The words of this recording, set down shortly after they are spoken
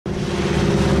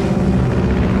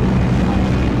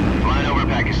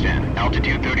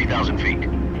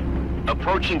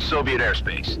approaching Soviet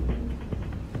airspace.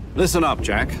 Listen up,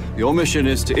 Jack. Your mission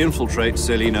is to infiltrate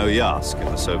Selino Yask in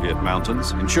the Soviet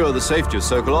mountains, ensure the safety of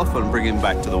Sokolov, and bring him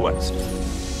back to the West.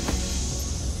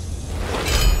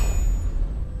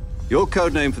 Your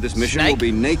codename for this mission will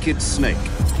be Naked Snake.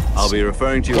 I'll be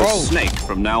referring to you as Snake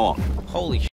from now on.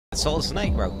 Holy shit, it's all a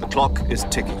snake, bro. The clock is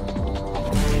ticking.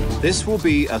 This will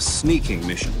be a sneaking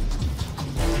mission.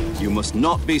 You must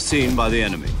not be seen by the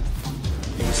enemy.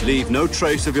 You must leave no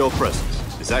trace of your presence.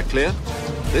 Is that clear?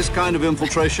 This kind of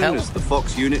infiltration is the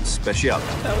Fox unit's speciality.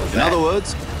 In other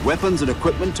words, weapons and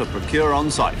equipment are procured on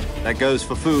site. That goes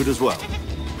for food as well.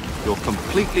 You're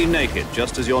completely naked,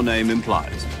 just as your name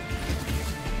implies.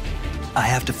 I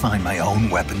have to find my own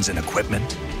weapons and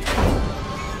equipment?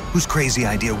 Whose crazy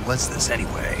idea was this,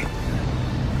 anyway?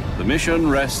 The mission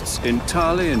rests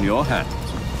entirely in your hands.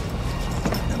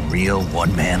 A real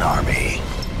one-man army.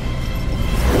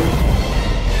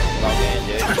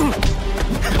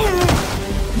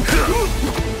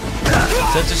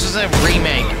 So this is a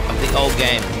remake of the old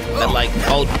game, but like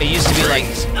old. It used to be like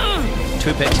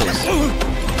 2 pixels.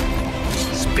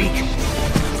 Speak.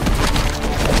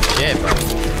 Yeah, bro.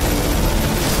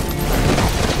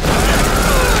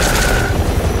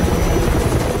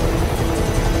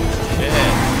 Shit.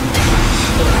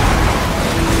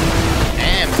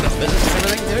 Damn, got business and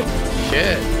everything, dude.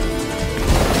 Shit.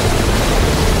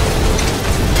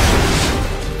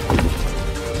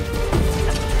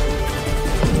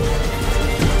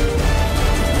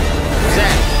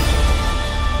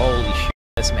 Holy shit,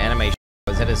 that's some animation.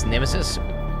 Is that his nemesis?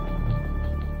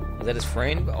 Is that his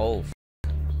friend? Oh.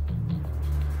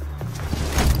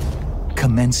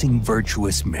 Commencing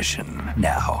virtuous mission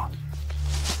now.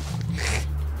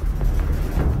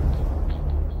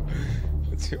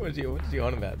 What are you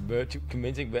on about?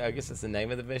 Commencing, I guess that's the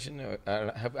name of the mission.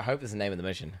 I hope it's the name of the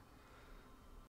mission.